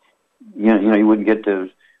 you wouldn't get to,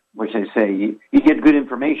 what they say, you get good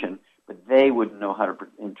information, but they wouldn't know how to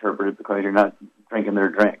interpret it because you're not drinking their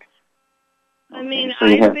drink. I mean, so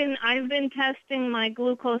I've been testing my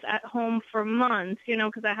glucose at home for months,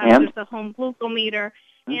 because I have just a home glucometer,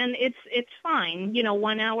 and it's fine.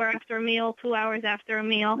 1 hour after a meal, 2 hours after a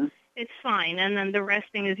meal, it's fine, and then the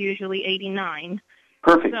resting is usually 89.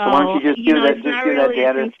 Perfect. So why don't you just give that it's not really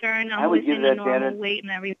data? A concern. I'm within a normal weight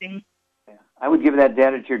and everything. I would give that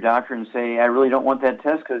data to your doctor and say, I really don't want that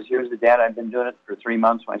test because here's the data. I've been doing it for 3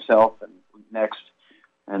 months myself and next.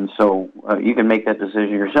 And so you can make that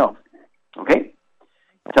decision yourself. Okay?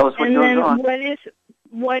 Tell us what goes on. And then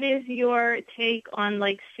what is your take on,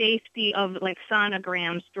 safety of,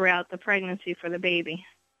 sonograms throughout the pregnancy for the baby?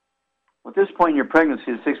 Well, at this point in your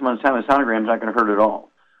pregnancy, at 6 months' time, a sonogram is not going to hurt at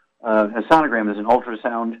all. A sonogram is an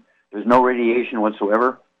ultrasound. There's no radiation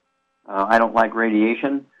whatsoever. I don't like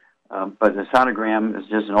radiation. But the sonogram is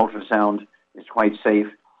just an ultrasound. It's quite safe.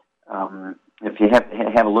 If you have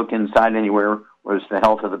to have a look inside anywhere, where it's the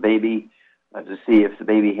health of the baby, to see if the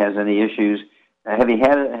baby has any issues. Have you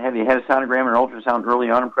had a sonogram or ultrasound early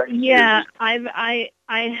on in pregnancy? Yeah, I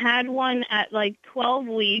had one at 12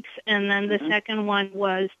 weeks, and then the second one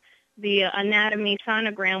was the anatomy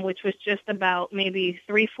sonogram, which was just about maybe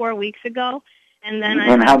 3-4 weeks ago. And then I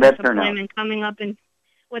had this appointment coming up in.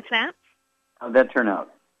 What's that? How'd that turn out?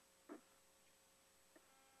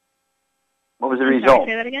 What was the I'm result?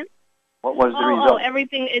 Sorry, say that again? What was the result?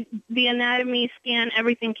 Everything, the anatomy scan,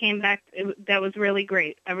 everything came back. That was really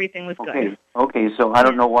great. Everything was good. Okay, so I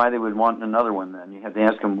don't know why they would want another one then. You have to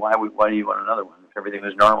ask them, why do you want another one if everything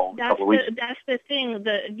was normal a couple of weeks? That's the thing.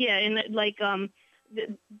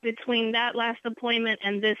 Between that last appointment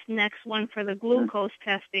and this next one for the glucose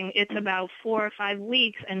testing, it's about 4 or 5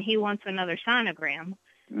 weeks, and he wants another sonogram.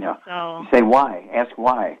 Yeah. So you say why. Ask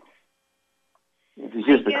why. If it's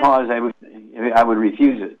just the cause, I would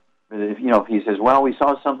refuse it. But if he says, well, we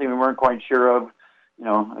saw something we weren't quite sure of,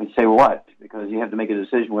 I'd say, what? Because you have to make a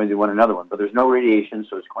decision whether you want another one. But there's no radiation,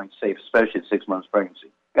 so it's quite safe, especially at 6 months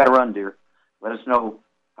pregnancy. Got to run, dear. Let us know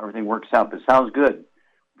how everything works out. But it sounds good.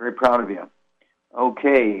 Very proud of you.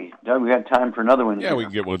 Okay, Doug, we got time for another one. Yeah, we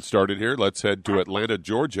can get one started here. Let's head to Atlanta,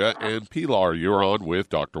 Georgia. And Pilar, you're on with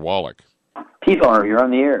Dr. Wallach. Pilar, you're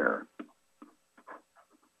on the air.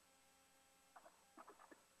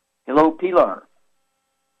 Hello, Pilar.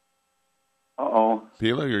 Uh-oh.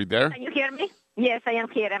 Pilar, are you there? Can you hear me? Yes, I am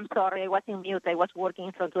here. I'm sorry. I was in mute. I was working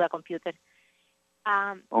in front of the computer.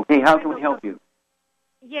 Okay, how can we help you?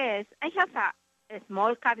 Yes, I have a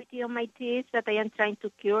small cavity on my teeth that I am trying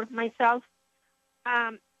to cure myself.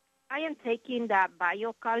 I am taking the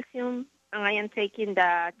BioCalcium, and I am taking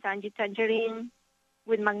the Tangerine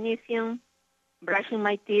with magnesium, brushing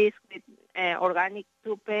my teeth with organic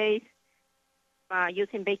toothpaste,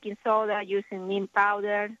 using baking soda, using neem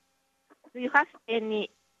powder. Do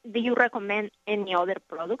you recommend any other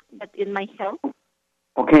product that it might help?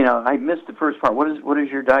 Okay, now I missed the first part. What is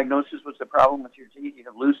your diagnosis? What's the problem with your teeth? You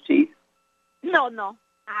have loose teeth? No.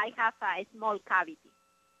 I have a small cavity.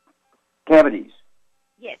 Cavities?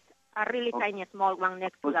 Yes, a really tiny small one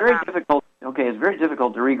next to the very gum. difficult. Okay, it's very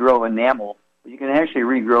difficult to regrow enamel, but you can actually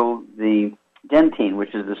regrow the dentine,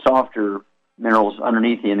 which is the softer minerals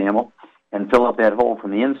underneath the enamel, and fill up that hole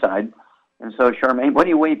from the inside. And so, Charmaine, what do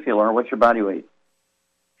you weigh, Pilar? What's your body weight?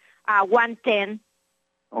 110.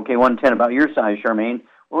 Okay, 110, about your size, Charmaine.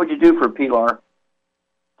 What would you do for Pilar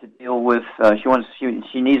to deal with?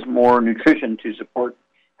 She needs more nutrition to support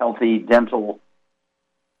healthy dental.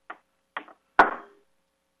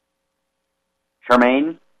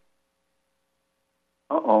 Charmaine?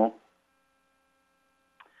 Uh-oh.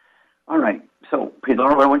 All right. So,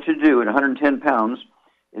 Pilar, what I want you to do at 110 pounds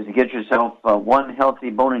is to get yourself one healthy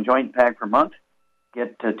bone and joint pack per month.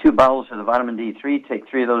 Get 2 bottles of the vitamin D3. Take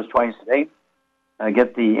 3 of those twice a day.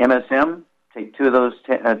 Get the MSM. Take 3 of those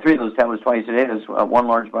tablets twice a day. That's 1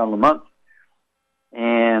 large bottle a month.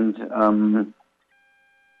 And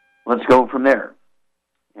let's go from there.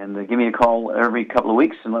 And give me a call every couple of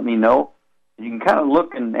weeks and let me know. You can kind of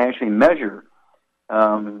look and actually measure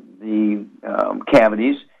the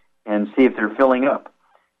cavities and see if they're filling up.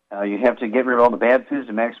 You have to get rid of all the bad foods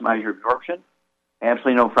to maximize your absorption.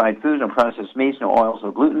 Absolutely no fried foods, no processed meats, no oils,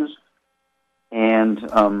 no glutens. And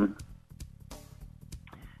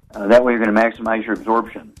that way you're going to maximize your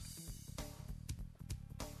absorption.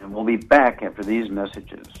 And we'll be back after these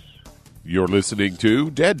messages. You're listening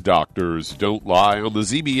to Dead Doctors Don't Lie on the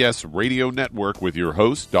ZBS Radio Network with your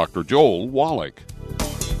host, Dr. Joel Wallach.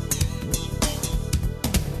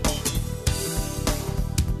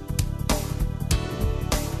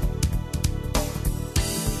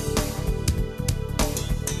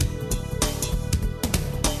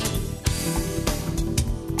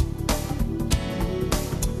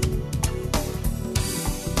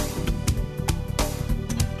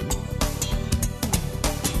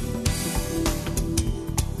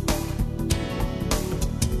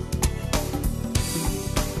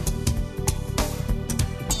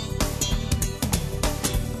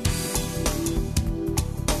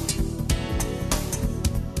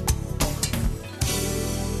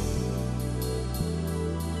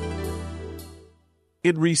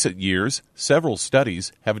 In recent years, several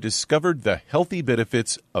studies have discovered the healthy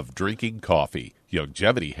benefits of drinking coffee.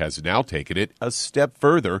 Youngevity has now taken it a step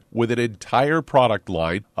further with an entire product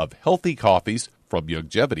line of healthy coffees from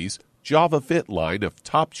Youngevity's JavaFit line of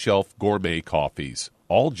top-shelf gourmet coffees.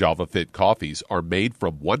 All JavaFit coffees are made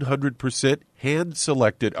from 100%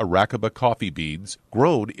 hand-selected Arabica coffee beans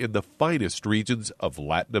grown in the finest regions of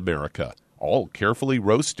Latin America, all carefully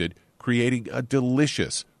roasted, creating a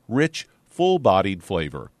delicious, rich, full-bodied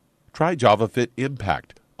flavor. Try JavaFit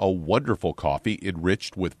Impact, a wonderful coffee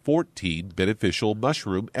enriched with 14 beneficial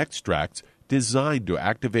mushroom extracts designed to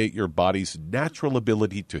activate your body's natural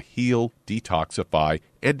ability to heal, detoxify,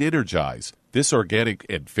 and energize. This organic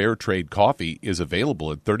and fair trade coffee is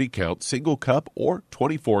available in 30-count single cup or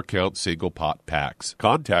 24-count single pot packs.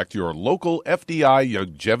 Contact your local FDI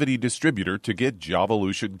Longevity distributor to get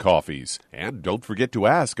Javalution coffees. And don't forget to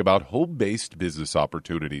ask about home-based business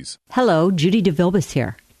opportunities. Hello, Judy DeVilbus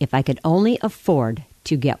here. If I could only afford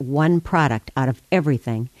to get one product out of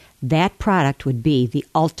everything, that product would be the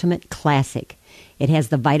Ultimate Classic. It has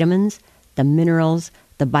the vitamins, the minerals,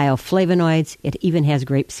 the bioflavonoids. It even has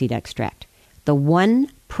grapeseed extract. The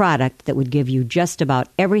one product that would give you just about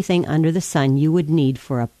everything under the sun you would need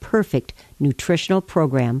for a perfect nutritional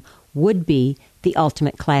program would be the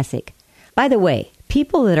Ultimate Classic. By the way,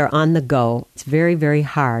 people that are on the go, it's very, very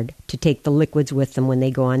hard to take the liquids with them when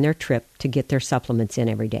they go on their trip to get their supplements in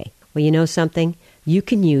every day. Well, you know something? You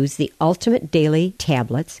can use the Ultimate Daily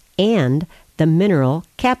tablets and the mineral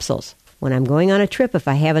capsules. When I'm going on a trip, if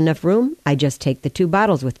I have enough room, I just take the 2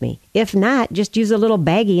 bottles with me. If not, just use a little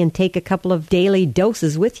baggie and take a couple of daily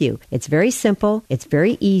doses with you. It's very simple. It's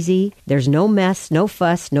very easy. There's no mess, no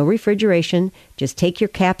fuss, no refrigeration. Just take your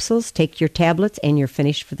capsules, take your tablets, and you're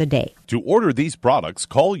finished for the day. To order these products,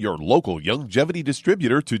 call your local Longevity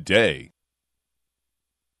distributor today.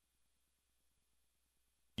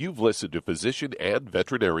 You've listened to physician and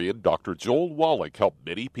veterinarian Dr. Joel Wallach help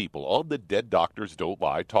many people on the Dead Doctors Don't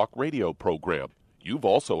Lie talk radio program. You've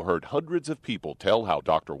also heard hundreds of people tell how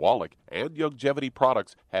Dr. Wallach and Longevity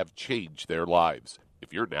products have changed their lives.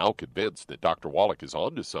 If you're now convinced that Dr. Wallach is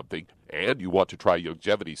onto something and you want to try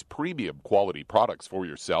Longevity's premium quality products for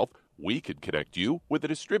yourself, we can connect you with a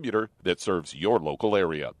distributor that serves your local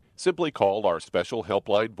area. Simply call our special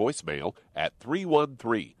helpline voicemail at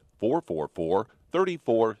 313-444-3463.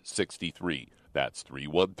 That's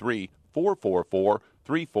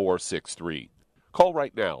 313-444-3463. Call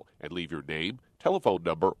right now and leave your name, telephone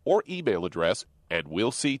number, or email address, and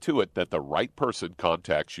we'll see to it that the right person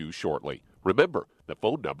contacts you shortly. Remember, the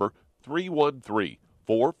phone number,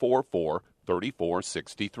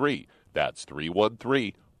 313-444-3463. That's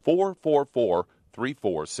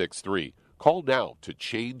 313-444-3463. Call now to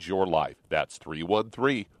change your life. That's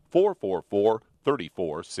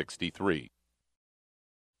 313-444-3463.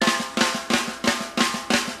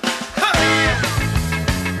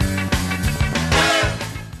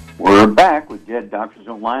 We're back with Dead Doctors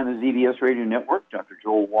Don't Lie on the ZBS Radio Network. Dr.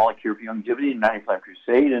 Joel Wallach here for Longevity and 95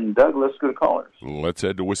 Crusade. And Doug, let's go to callers. Let's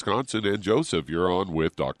head to Wisconsin. And Joseph, you're on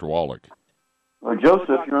with Dr. Wallach. Well,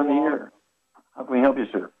 Joseph, you're on the air. How can we help you,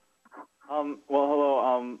 sir? Well,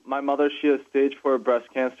 hello. My mother, she has stage 4 breast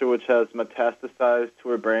cancer, which has metastasized to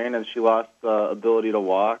her brain, and she lost the ability to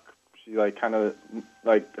walk. She kind of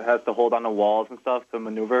has to hold on to walls and stuff to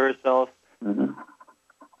maneuver herself. Mm-hmm.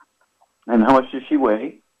 And how much does she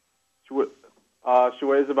weigh? She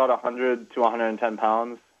weighs about 100 to 110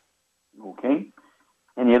 pounds. Okay.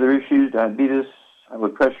 Any other issues? Diabetes, high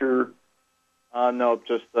blood pressure? No,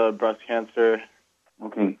 just breast cancer.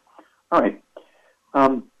 Okay. All right.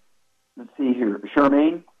 Let's see here.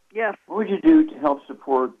 Charmaine? Yes. What would you do to help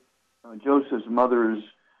support Joseph's mother's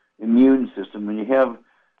immune system when you have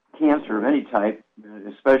cancer of any type,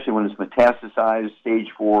 especially when it's metastasized,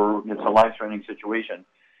 stage 4, it's a life-threatening situation?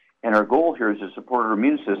 And our goal here is to support her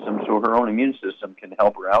immune system so her own immune system can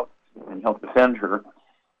help her out and help defend her.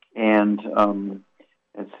 And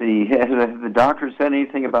let's see, have the doctors said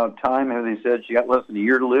anything about time? Have they said she got less than a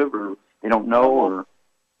year to live, or they don't know? Or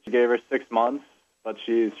she gave her 6 months, but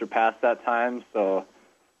she surpassed that time. So,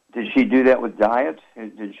 did she do that with diet?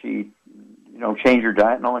 Did she, change her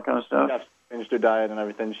diet and all that kind of stuff? Yes, changed her diet and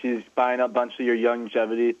everything. She's buying a bunch of your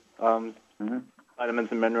Longevity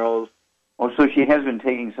vitamins and minerals. Oh, so she has been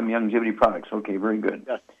taking some Longevity products. Okay, very good.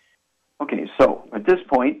 Yes. Okay, so at this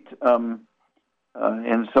point,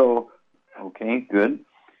 okay, good.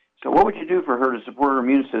 So what would you do for her to support her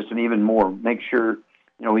immune system even more? Make sure,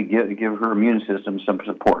 we give her immune system some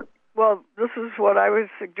support. Well, this is what I would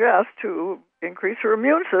suggest to increase her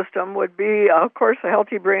immune system would be, of course, a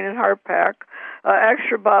Healthy Brain and Heart Pack,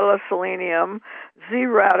 extra bottle of selenium,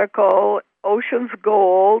 Z-Radical, Ocean's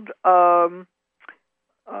Gold,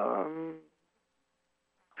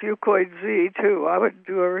 Fucoid Z, too. I would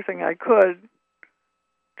do everything I could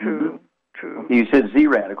to... You said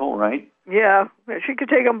Z-Radical, right? Yeah, she could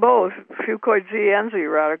take them both, Fucoid Z and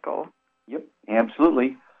Z-Radical. Yep,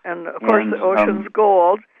 absolutely. And, of course, the Ocean's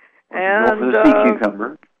Gold. And the sea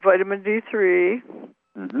cucumber. Vitamin D3.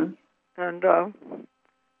 Mm-hmm. And...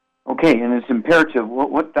 okay, and it's imperative.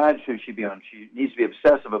 What diet should she be on? She needs to be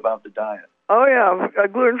obsessive about the diet. Oh, yeah, a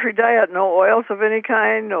gluten-free diet, no oils of any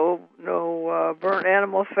kind, no burnt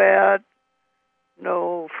animal fat,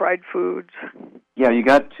 no fried foods. Yeah, you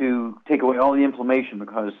got to take away all the inflammation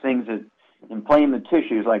because things that inflame the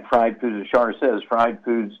tissues like fried foods, as Shar says. Fried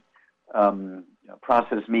foods,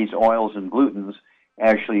 processed meats, oils, and glutens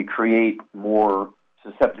actually create more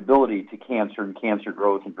susceptibility to cancer and cancer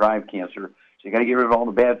growth and drive cancer. So you got to get rid of all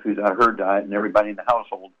the bad foods out of her diet, and everybody in the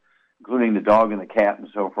household, including the dog and the cat and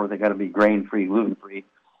so forth. They got to be grain-free, gluten-free.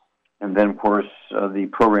 And then, of course, the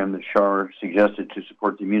program that Shar suggested to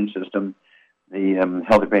support the immune system, the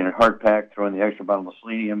Healthy Brain and Heart Pack, throw in the extra bottle of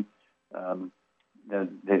selenium.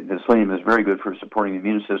 The selenium is very good for supporting the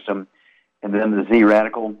immune system. And then the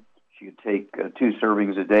Z-Radical, she could take 2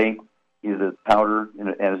 servings a day, either the powder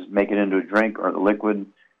and make it into a drink, or the liquid,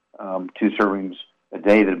 2 servings a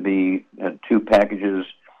day. That'd be 2 packages,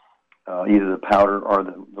 either the powder or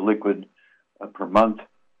the liquid per month.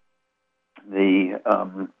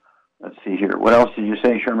 Let's see here. What else did you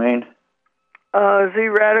say, Charmaine?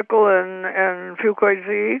 Z-Radical and Fucoid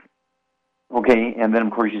Z. Okay, and then,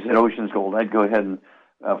 of course, you said Ocean's Gold. I'd go ahead and,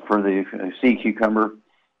 for the sea cucumber,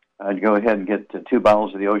 I'd go ahead and get 2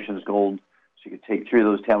 bottles of the Ocean's Gold. So you could take 3 of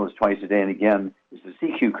those tablets twice a day. And again, there's the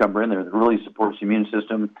sea cucumber in there that really supports the immune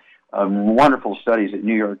system. Wonderful studies at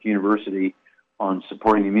New York University on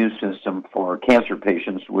supporting the immune system for cancer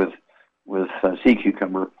patients with sea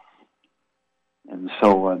cucumber. And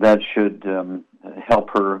so that should help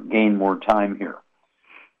her gain more time here.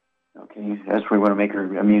 Okay, that's where we want to make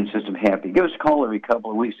her immune system happy. Give us a call every couple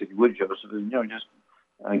of weeks if you would, Joseph. Just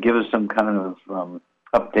give us some kind of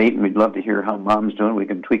update, and we'd love to hear how Mom's doing. We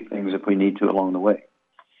can tweak things if we need to along the way.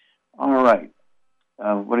 All right.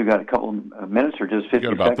 What do you got, a couple of minutes or just 50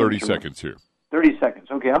 seconds? Got about 30 seconds here. 30 seconds.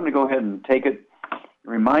 Okay, I'm going to go ahead and take it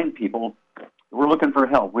and remind people that we're looking for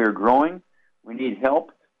help. We're growing. We need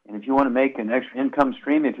help. And if you want to make an extra income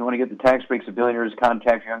stream, if you want to get the Tax Breaks of Billionaires,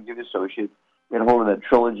 contact your Youngevity associate. Get a hold of that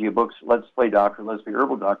trilogy of books, Let's Play Doctor, Let's Be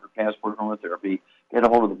Herbal Doctor, Passport Aromatherapy. Get a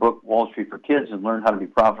hold of the book, Wall Street for Kids, and learn how to be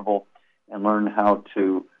profitable and learn how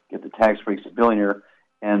to get the Tax Breaks of Billionaire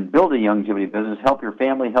and build a Youngevity business. Help your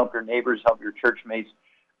family, help your neighbors, help your church mates,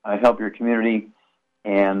 help your community,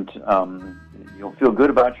 and you'll feel good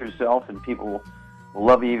about yourself, and people will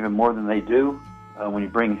love you even more than they do when you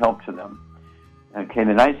bring help to them. Okay,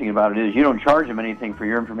 the nice thing about it is you don't charge them anything for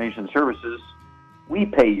your information and services. We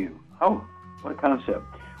pay you. Oh, what a concept.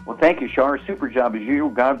 Well, thank you, Shar. Super job as usual.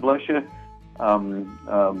 God bless you.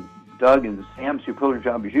 Doug and Sam, super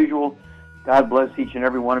job as usual. God bless each and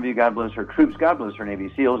every one of you. God bless our troops. God bless our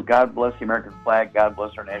Navy SEALs. God bless the American flag. God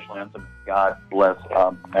bless our national anthem. God bless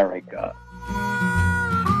America.